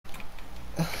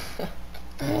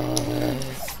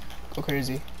Go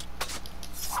crazy.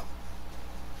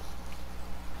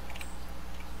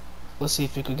 Let's see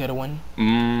if we could get a win.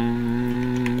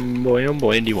 Boy, oh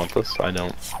boy, do you want this? I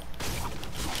don't.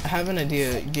 I have an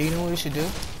idea. Do you know what we should do?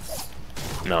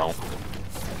 No.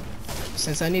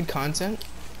 Since I need content,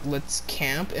 let's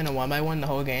camp in a 1x1 the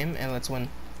whole game and let's win.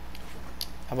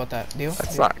 How about that? Deal?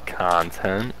 That's Deal? not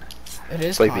content. It is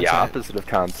It's like content. the opposite of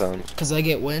content. Because I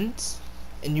get wins,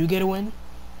 and you get a win,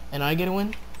 and I get a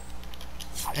win,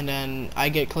 and then I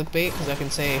get clickbait because I can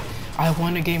say, I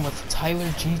won a game with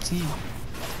TylerGT.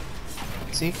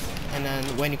 See? And then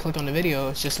when you click on the video,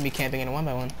 it's just me camping in a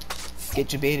 1x1.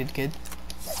 Get you baited, kid.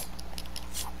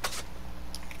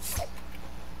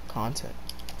 Content.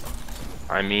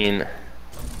 I mean,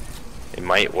 it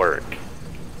might work,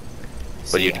 but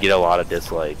See, you'd get a lot of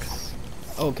dislikes.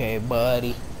 Okay,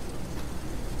 buddy.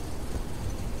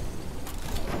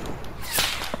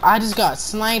 I just got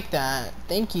sniped at.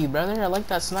 Thank you, brother. I like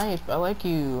that snipe. I like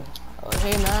you.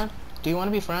 Hey, man. Do you want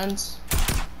to be friends?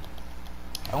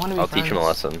 I want to be I'll friends. teach him a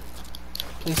lesson.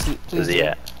 Please, please Where's do. he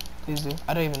at? Please do.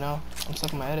 I don't even know. I'm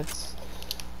stuck in my edits.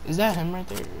 Is that him right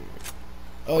there?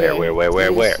 Oh, Where, yeah,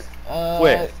 where? Where?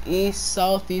 East,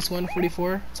 southeast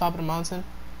 144, top of the mountain.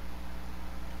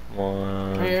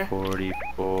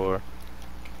 144.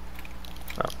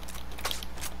 Oh. I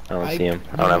don't see him.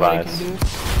 I You don't know have what I eyes. can do?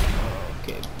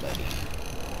 Okay, buddy.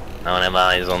 I don't have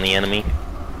eyes on the enemy.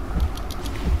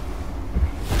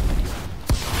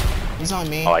 He's on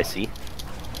me. Oh, I see.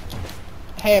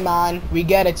 Hey, man. We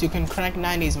get it. You can crank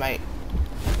 90s, mate.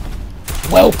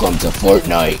 Welcome to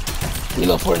Fortnite. We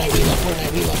love Fortnite. We love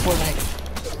Fortnite. We love Fortnite.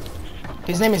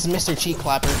 His name is Mr. Cheat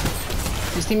Clapper.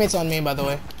 His teammate's on me, by the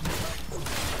way.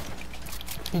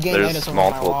 He gained There's edits over my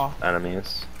multiple wall.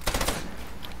 enemies.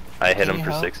 I hit Can him you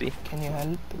for help? 60. Can you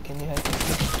help? Can you help?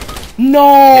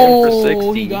 No! Hit him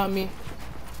for 60. He got me.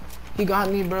 He got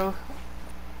me, bro.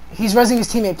 He's rezzing his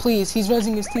teammate, please. He's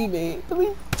rezzing his teammate.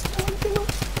 Please.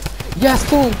 Yes,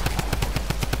 kill him.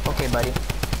 Okay, buddy.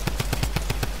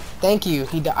 Thank you.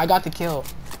 I got the kill.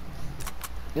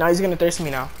 Now he's gonna thirst me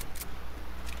now.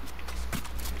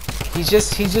 He's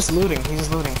just looting. He's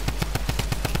just looting.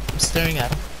 I'm staring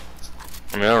at him.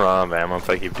 I'm gonna run out of ammo if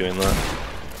I keep doing that.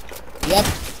 Yep.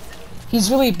 He's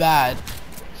really bad.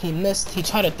 He missed. He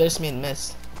tried to thirst me and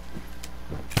missed.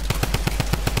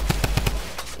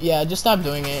 Yeah, just stop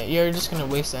doing it. You're just gonna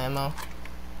waste ammo.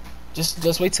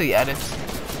 Just wait till he edits.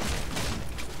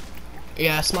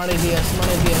 Yeah, smart idea. Smart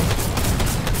idea.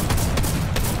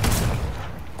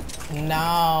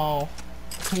 Now,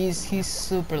 he's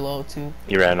super low too.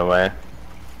 You ran away.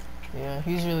 Yeah,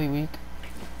 he's really weak.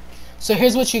 So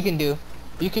here's what you can do.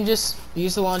 You can just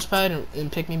use the launch pad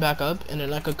and pick me back up, and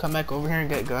then I could come back over here and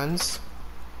get guns.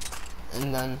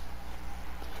 And then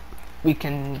we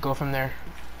can go from there.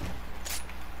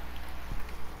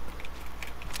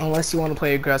 Unless you want to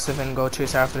play aggressive and go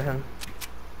chase after him.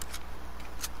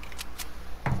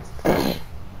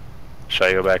 Should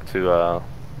I go back to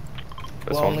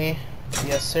this Lonely.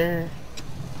 Yes, sir.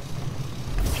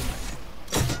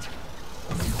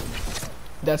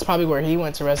 That's probably where he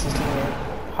went to rest his teammate.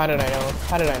 How did I know?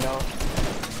 How did I know?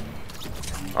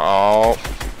 one? Oh.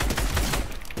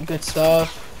 Good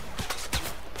stuff.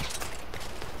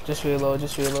 Just reload,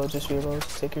 just reload, just reload.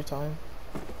 Take your time.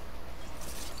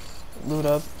 Loot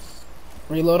up.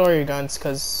 Reload all your guns,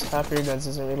 because half of your guns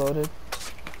isn't reloaded.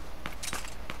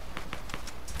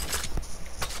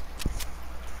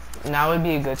 Now would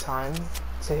be a good time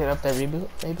to hit up that reboot,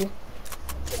 maybe?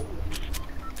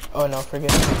 Oh no,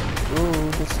 forget it.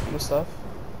 Ooh, good stuff.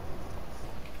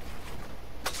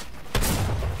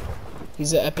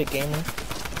 He's an epic gamer.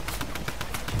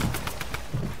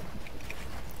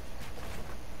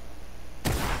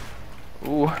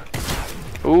 Ooh.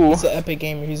 Ooh. He's an epic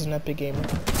gamer, he's an epic gamer.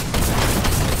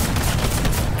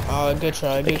 Oh, good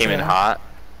try, They good came try. in hot.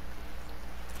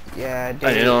 Yeah, dude, I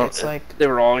didn't know it's like... they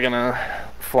were all gonna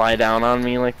fly down on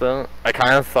me like that. I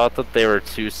kind of thought that they were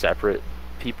two separate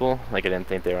people. Like, I didn't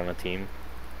think they were on a team.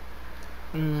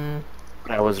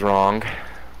 I was wrong.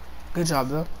 Good job,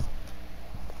 though.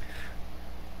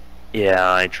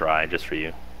 Yeah, I tried just for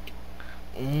you.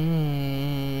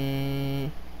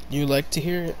 You like to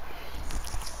hear it.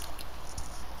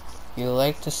 You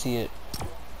like to see it.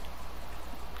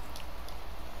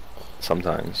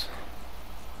 Sometimes.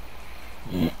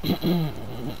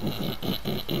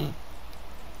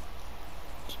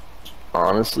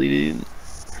 Honestly, dude.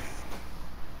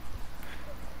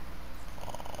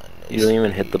 You don't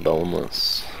even hit the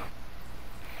boneless.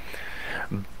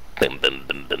 Bum, bum, bum,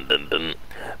 bum, bum, bum.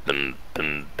 Bum,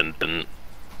 bum, bum, bum.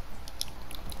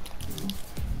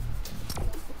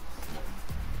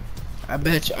 I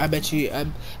bet you. I bet you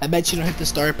don't hit the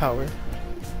star power.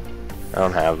 I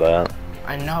don't have that.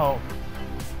 I know.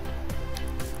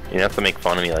 You have to make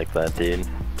fun of me like that, dude.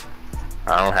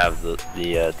 I don't have the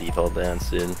default dance,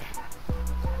 dude.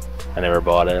 I never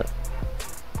bought it.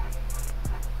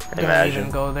 Don't Imagine.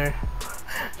 even go there.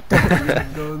 Don't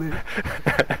even go there.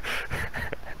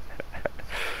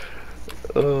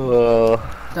 Oh.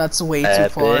 That's way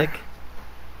Epic. too far.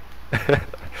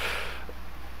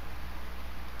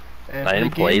 I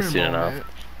didn't play soon enough.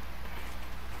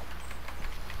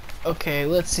 Okay,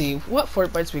 let's see what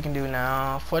fort bites we can do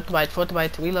now. Fort bite.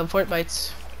 We love fort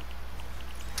bites.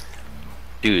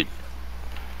 Dude,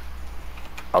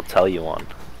 I'll tell you one.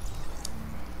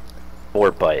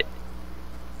 Fort bite.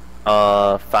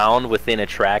 Found within a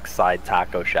trackside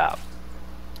taco shop.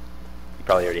 You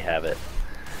probably already have it.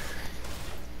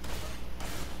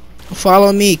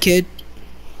 Follow me, kid.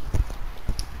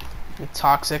 You're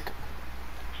toxic.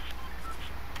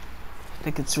 I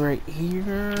think it's right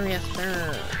here. Yes,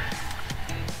 sir.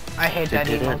 I hate that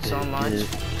emote so much.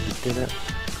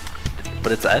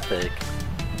 But it's epic.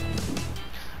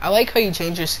 I like how you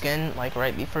change your skin like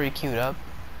right before you queued up,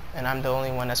 and I'm the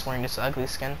only one that's wearing this ugly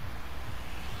skin.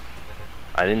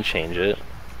 I didn't change it.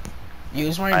 You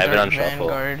was wearing Dark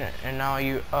Vanguard, and now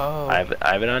you I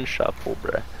have it on shuffle,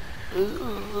 bruh.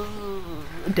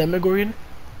 Demogorgon.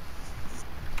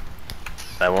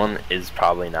 That one is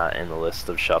probably not in the list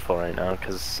of shuffle right now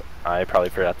because I probably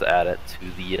forgot to add it to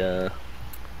the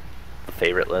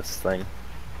favorite list thing.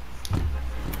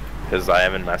 Because I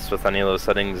haven't messed with any of those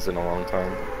settings in a long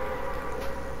time.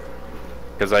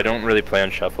 Because I don't really play on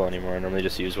shuffle anymore. I normally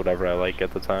just use whatever I like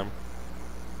at the time.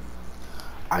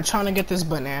 I'm trying to get this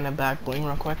banana back bling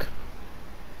real quick.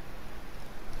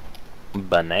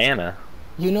 Banana?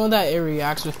 You know that it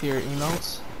reacts with your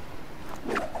emotes?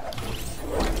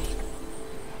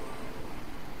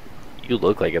 You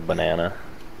look like a banana.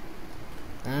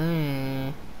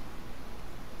 I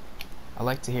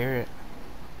like to hear it.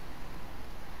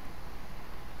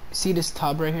 See this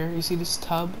tub right here? You see this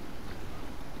tub?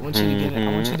 I want you to get it.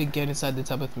 I want you to get inside the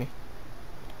tub with me.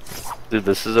 Dude,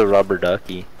 this is a rubber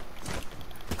ducky.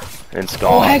 It's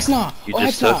gone. Oh heck no! You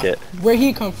just took it. Where'd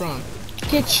he come from?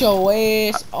 Get your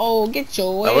ass! Oh, get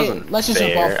your ass! Let's just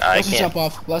jump off. Let's just jump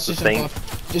off. Let's just jump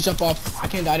off. Just jump off. I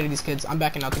can't die to these kids. I'm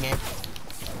backing out the game.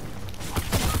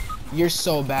 You're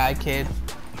so bad, kid.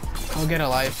 Go get a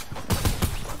life.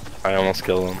 I almost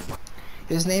killed him.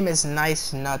 His name is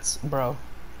Nice Nuts, bro.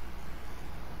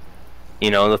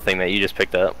 You know the thing that you just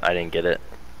picked up? I didn't get it.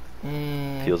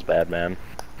 Feels bad, man.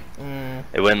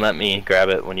 It wouldn't let me grab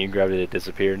it. When you grabbed it, it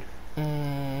disappeared.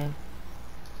 Oh,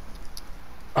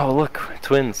 look.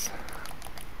 Twins.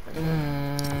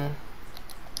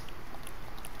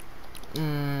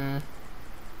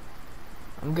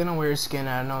 I'm gonna wear a skin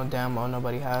I know damn well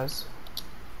nobody has.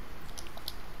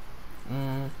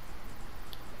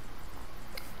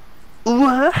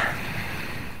 What?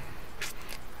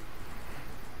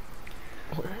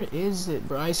 Where is it,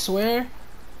 bro? I swear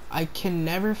I can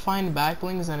never find back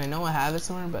blings, and I know I have it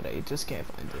somewhere, but I just can't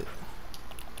find it.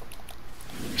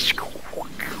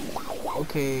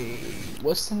 Okay,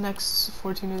 what's the next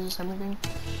 14 days of summer thing?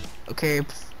 Okay,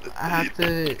 I have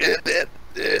to...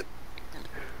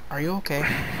 Are you okay?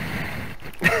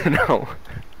 No.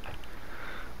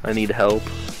 I need help.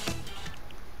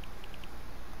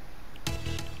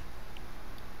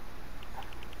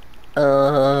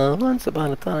 Once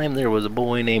upon a time there was a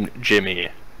boy named Jimmy.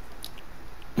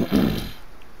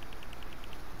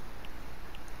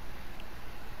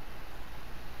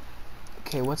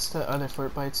 Okay, what's the other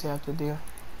fort bites you have to do?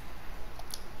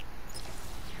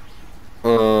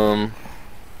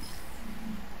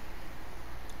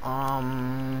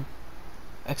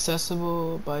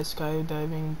 Accessible by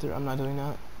skydiving through. I'm not doing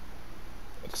that.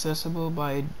 Accessible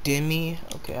by Demi.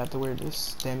 Okay, I have to wear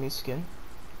this Demi skin.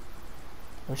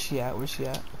 Where's she at? Where's she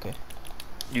at? Okay.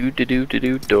 Do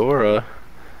Dora.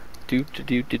 Do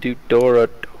Dora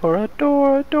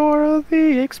Dora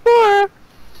the Explorer.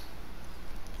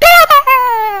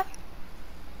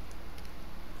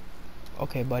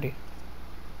 Okay, buddy.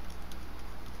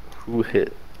 Who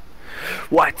hit?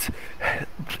 What?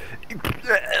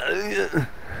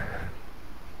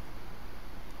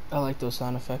 I like those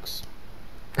sound effects.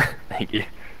 Thank you.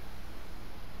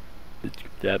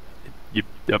 Yep.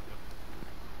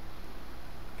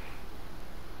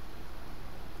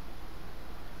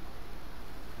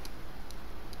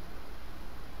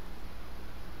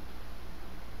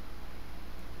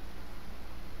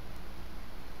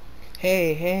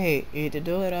 Hey,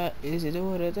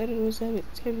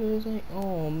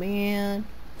 oh man,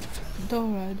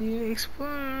 Dora the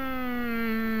Explorer.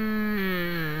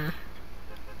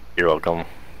 You're welcome.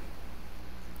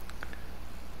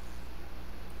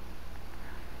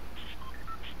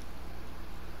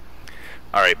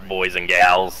 Alright, boys and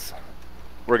gals.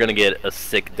 We're gonna get a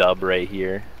sick dub right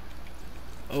here.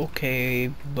 Okay,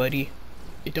 buddy.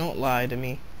 Don't lie to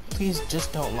me. Please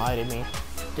just don't lie to me.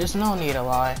 There's no need to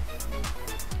lie.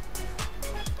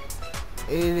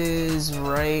 It is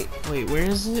right. Wait, where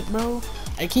is it, bro?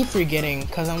 I keep forgetting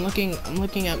because I'm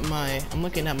looking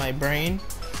at my brain.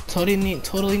 Totally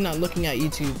not looking at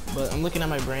YouTube, but I'm looking at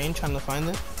my brain trying to find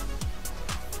it.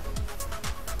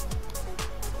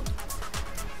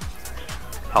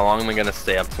 How long am I gonna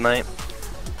stay up tonight?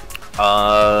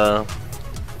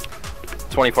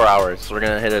 24 hours. We're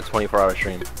gonna hit a 24-hour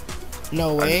stream.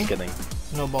 No way. I'm just kidding.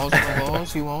 No balls, no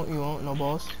balls. You won't, no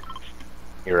balls.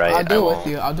 You're right. I'll do it with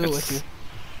you. I'll do it with you.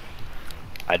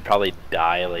 I'd probably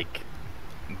die like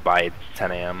by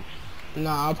 10 a.m. No,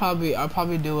 I'll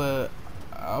probably do a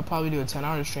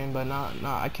 10-hour stream, but not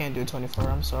I can't do 24.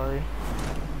 I'm sorry.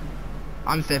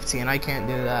 I'm 15. I can't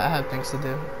do that. I have things to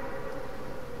do.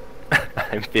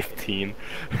 I'm 15.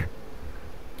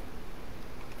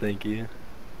 Thank you.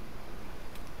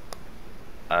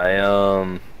 I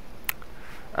don't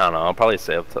know. I'll probably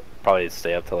stay up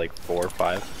to like 4 or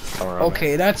 5.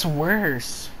 Okay, that's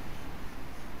worse.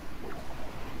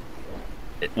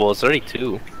 Well, it's already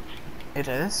 2. It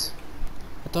is.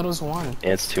 I thought it was 1.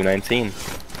 Yeah, it's 2:19.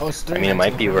 Oh, it's 3. I mean, it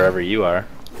might be wherever you are.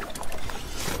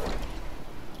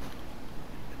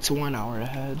 It's 1 hour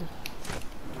ahead.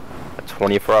 A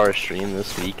 24-hour stream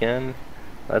this weekend?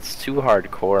 That's too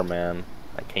hardcore, man.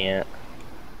 I can't.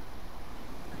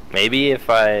 Maybe if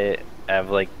I have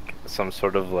like some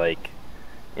sort of like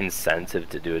incentive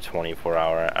to do a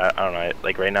 24-hour. I don't know.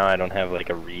 Like right now, I don't have like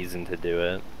a reason to do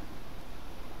it.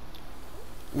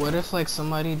 What if like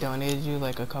somebody donated you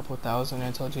like a couple thousand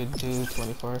and told you to do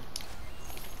 24?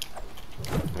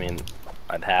 I mean,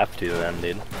 I'd have to then,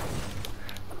 dude.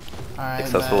 Alright,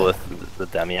 Successful with the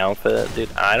demi outfit, dude.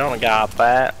 I don't got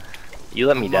that. You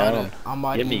let me down. I'm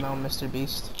about to Give me. email Mr.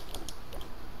 Beast.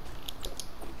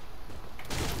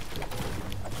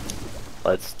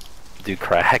 Let's do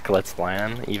crack. Let's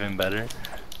land. Even better.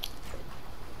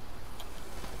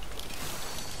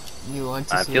 You like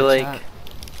to I see feel a like chat?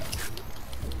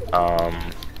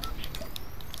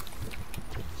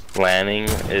 landing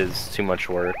is too much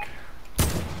work.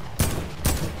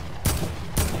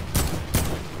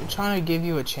 I'm trying to give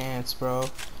you a chance, bro.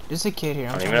 There's a kid here.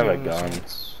 I'm I don't trying even to have give a him gun.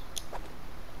 chance.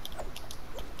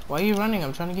 Why are you running?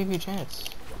 I'm trying to give you a chance.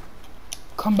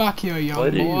 Come back here, young Why are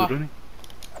you boy. running?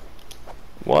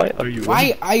 Why are you running?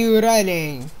 Why are you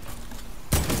running?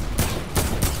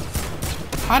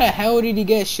 How the hell did he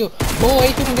get shot? Boy,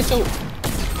 you can get your...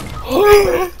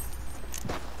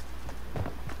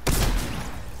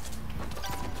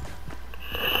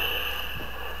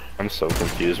 I'm so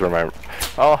confused where my...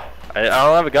 Oh, I don't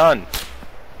have a gun.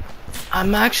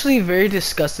 I'm actually very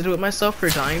disgusted with myself for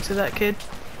dying to that kid.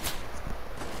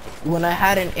 When I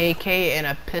had an AK and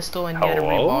a pistol and he had a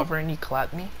Hello? revolver and he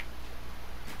clapped me.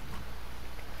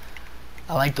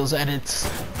 I like those edits.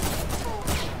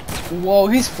 Whoa,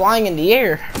 he's flying in the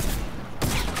air.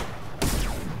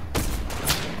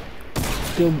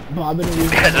 Still bobbing and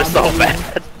weaving. Guys are so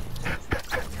bad.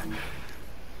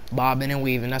 Bobbing and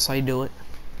weaving, that's how you do it.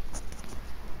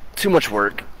 Too much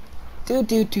work. We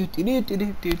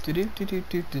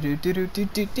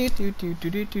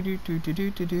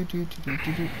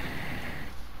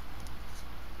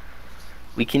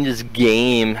can just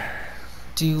game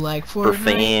Do you like for Fortnite?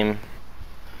 fame.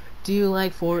 Do you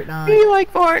like Fortnite? Do you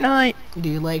like Fortnite? Do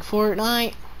you like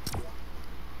Fortnite?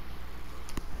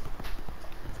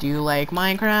 Do you like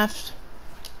Minecraft?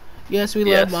 Yes, we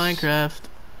love Yes. Minecraft.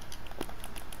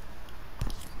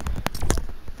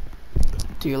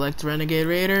 Do you like the Renegade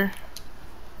Raider?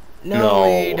 No.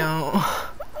 we don't.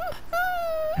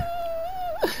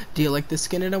 Do you like the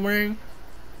skin that I'm wearing?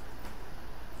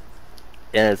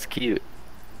 Yeah, it's cute.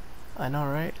 I know,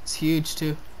 right? It's huge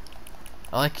too.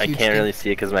 I like I huge can't skin. really see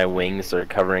it because my wings are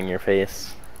covering your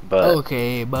face. But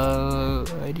Okay,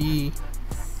 buddy.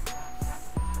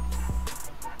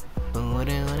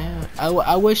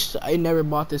 I wish I never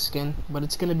bought this skin, but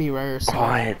it's gonna be rare. So.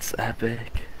 boy, it's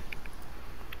epic.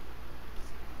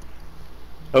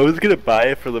 I was gonna buy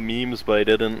it for the memes, but I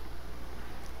didn't.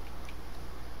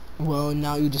 Well,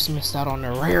 now you just missed out on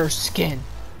a rare skin,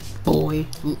 boy.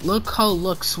 Look how it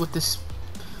looks with this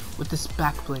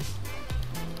back bling.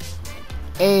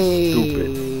 Hey,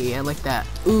 Stupid. I like that.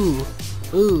 Ooh,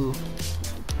 ooh,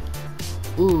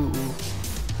 ooh.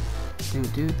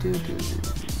 Do.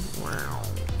 Wow.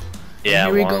 Yeah.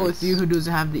 Here we go once. with you who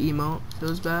doesn't have the emote.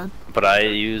 Feels bad. But I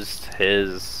used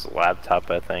his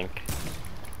laptop, I think.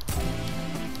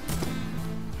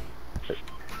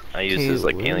 I used his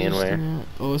like Alienware.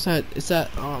 Oh, is that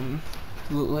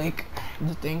Loot Lake,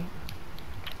 the thing?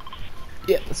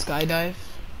 Yeah, the skydive.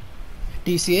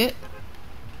 Do you see it?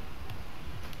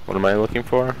 What am I looking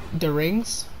for? The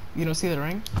rings? You don't see the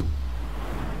ring?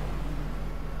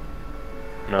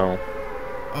 No.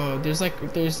 Oh, there's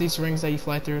these rings that you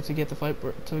fly through to get the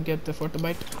forta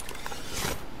bike.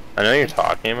 I know you're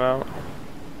talking about.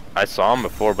 I saw him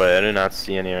before, but I do not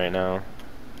see any right now.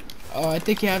 Oh, I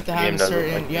think you have to have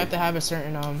a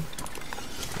certain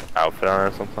Outfit on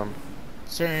or something.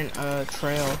 Certain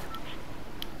trail.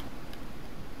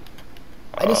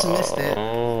 I just missed it.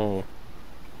 Oh.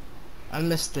 I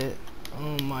missed it.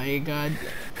 Oh my god.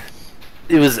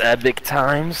 It was epic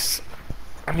times.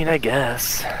 I mean, I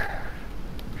guess.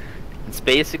 It's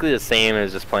basically the same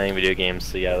as just playing video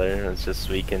games together. It's just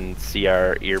we can see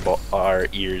our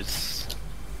ears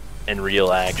in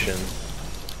real action.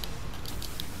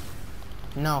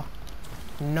 No.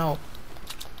 No.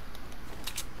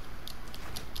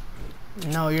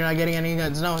 No, you're not getting any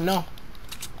guns. No, no.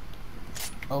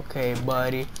 Okay,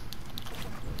 buddy.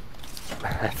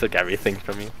 I took everything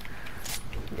from you.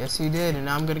 Yes, you did, and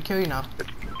now I'm gonna kill you now.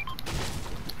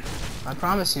 I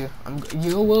promise you.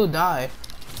 You will die.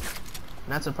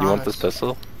 That's a promise. You want this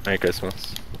pistol? Merry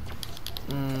Christmas.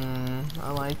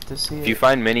 I like to see it. If you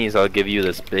find minis, I'll give you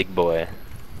this big boy.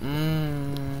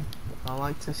 I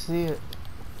like to see it.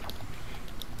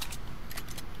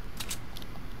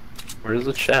 Where's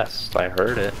the chest? I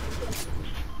heard it.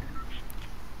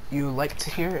 You like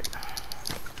to hear it.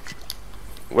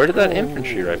 Where did that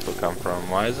infantry rifle come from?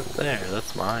 Why is it there?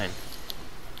 That's mine.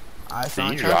 I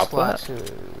found you drop that?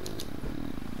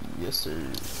 Yes, sir.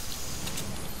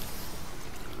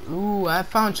 Ooh, I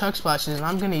found chug splashes, and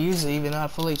I'm gonna use it even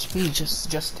at full HP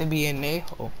just to be an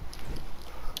a-hole.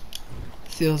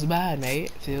 Feels bad,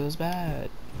 mate. Feels bad.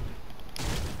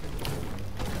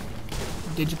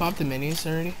 Did you pop the minis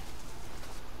already?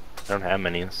 I don't have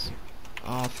minis.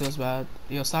 Oh, feels bad.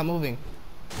 Yo, stop moving.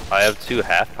 I have 2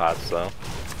 half pots though.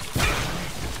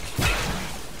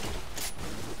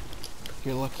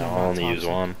 You're lucky. I'll only use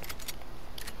 1.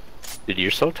 Dude,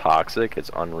 you're so toxic, it's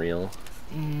unreal.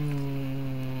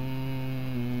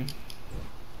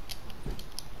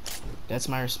 That's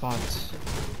my response.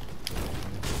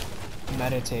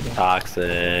 Meditating.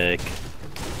 Toxic.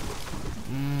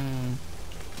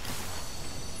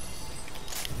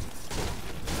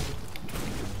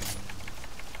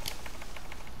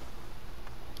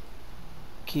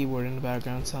 Keyboard in the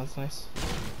background sounds nice.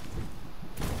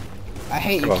 I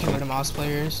hate you keyboard and mouse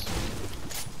players.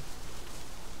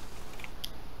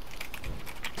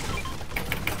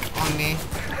 On me.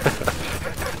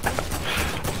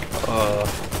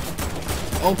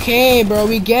 Okay, bro,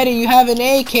 we get it. You have an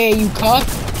AK, you cuck.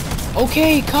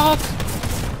 Okay, cuck.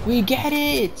 We get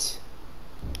it.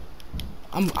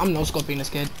 I'm no scoping this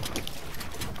kid.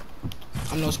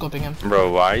 I'm no scoping him.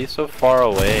 Bro, why are you so far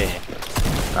away?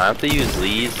 I have to use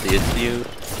Lee's to get to you.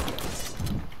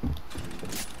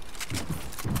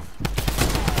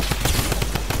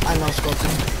 I no scoped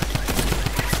him.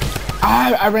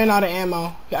 I ran out of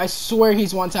ammo. I swear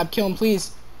he's one tap. Kill him,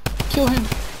 please. Kill him.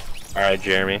 Alright,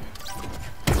 Jeremy.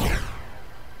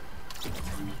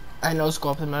 I no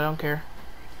scoped him. I don't care.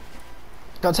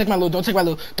 Don't take my loot. Don't take my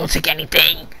loot. Don't take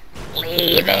anything.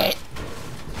 Leave it.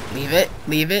 Leave it.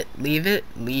 Leave it. Leave it.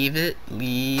 Leave it.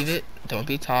 Leave it. Don't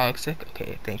be toxic.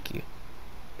 Okay, thank you.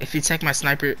 If you take my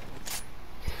sniper...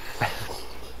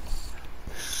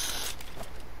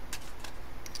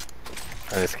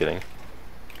 I'm just kidding.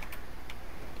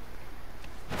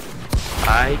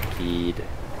 I keyed.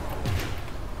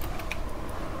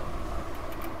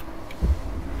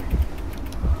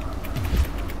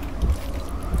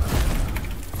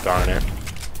 Darn it.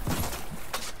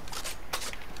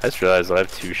 I just realized I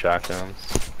have 2 shotguns.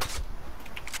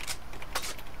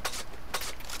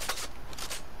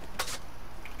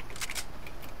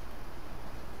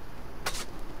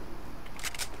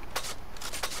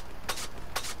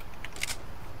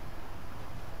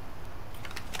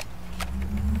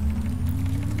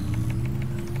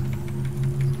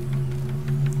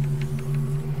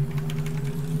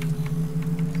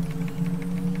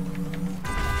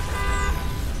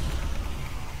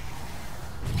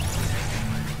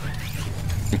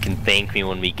 You can thank me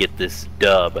when we get this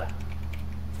dub.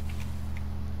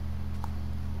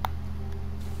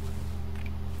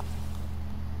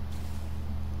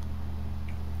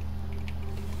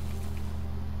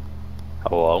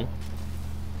 Hello?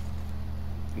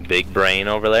 Big brain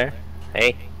over there?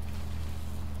 Hey.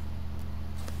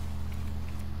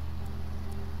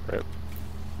 Rip.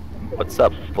 What's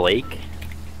up, Blake?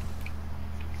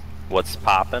 What's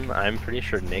poppin'? I'm pretty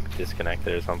sure Nick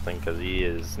disconnected or something because he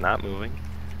is not moving.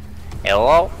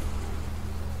 Hello?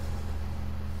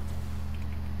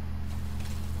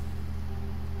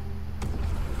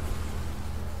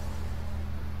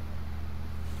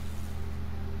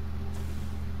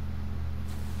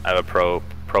 I have a pro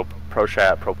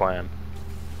chat, pro plan.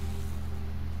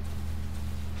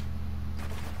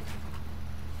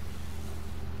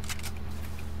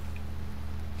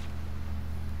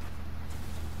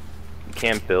 You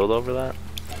can't build over that?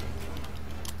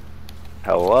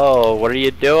 Hello, what are you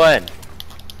doing?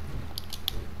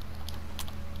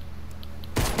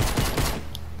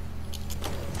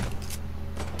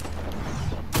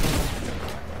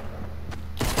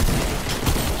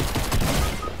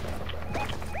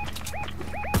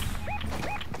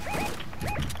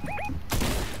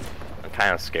 I'm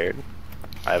kind of scared.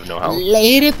 I have no health.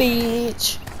 Lady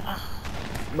bitch.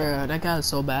 Bro, that guy is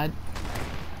so bad.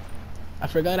 I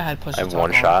forgot I had push. I have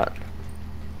one shot.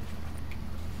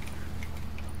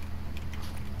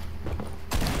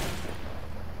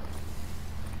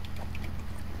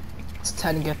 It's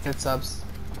 10 gifted subs.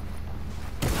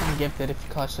 10 gifted if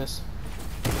you clutch this.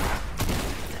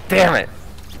 Damn it!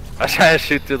 I was trying to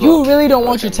shoot through the. You really don't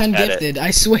want your 10 edit. gifted,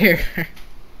 I swear.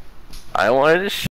 I wanted to shoot.